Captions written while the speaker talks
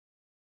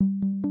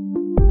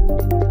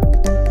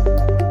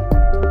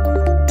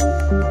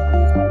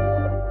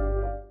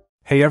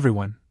Hey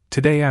everyone,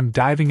 today I'm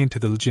diving into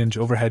the LJINGE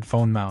overhead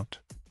phone mount.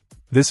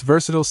 This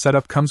versatile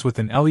setup comes with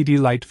an LED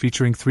light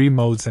featuring 3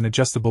 modes and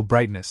adjustable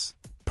brightness,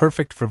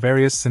 perfect for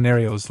various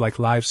scenarios like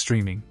live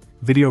streaming,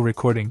 video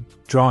recording,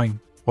 drawing,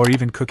 or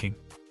even cooking.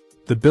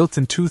 The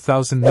built-in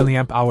 2000 mAh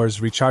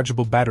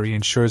rechargeable battery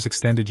ensures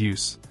extended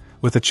use,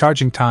 with a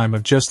charging time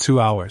of just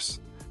 2 hours.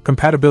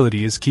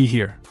 Compatibility is key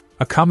here,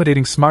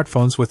 accommodating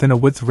smartphones within a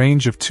width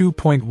range of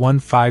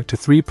 2.15 to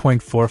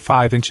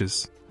 3.45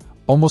 inches.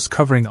 Almost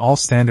covering all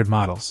standard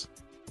models.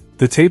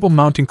 The table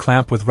mounting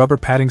clamp with rubber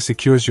padding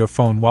secures your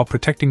phone while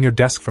protecting your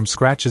desk from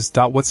scratches.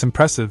 What's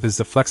impressive is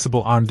the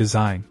flexible arm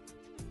design.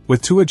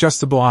 With 2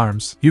 adjustable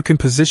arms, you can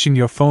position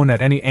your phone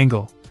at any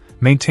angle,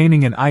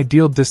 maintaining an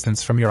ideal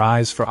distance from your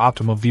eyes for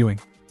optimal viewing.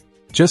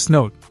 Just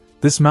note,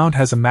 this mount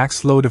has a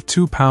max load of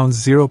 2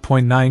 pounds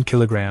 (0.9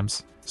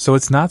 kilograms, so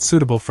it's not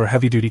suitable for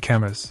heavy-duty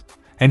cameras.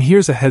 And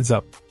here's a heads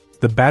up,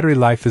 the battery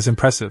life is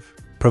impressive,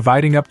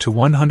 providing up to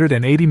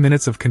 180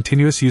 minutes of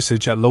continuous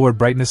usage at lower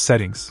brightness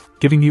settings,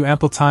 giving you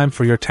ample time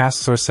for your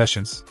tasks or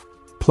sessions.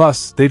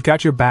 Plus, they've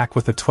got your back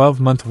with a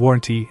 12-month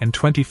warranty and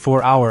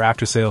 24-hour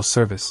after-sales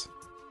service.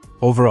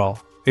 Overall,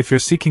 if you're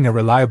seeking a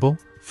reliable,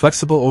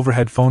 flexible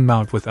overhead phone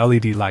mount with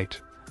LED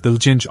light, the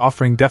LJINGE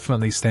offering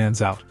definitely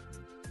stands out.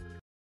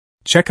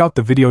 Check out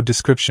the video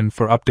description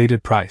for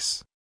updated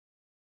price.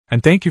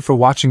 And thank you for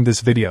watching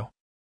this video.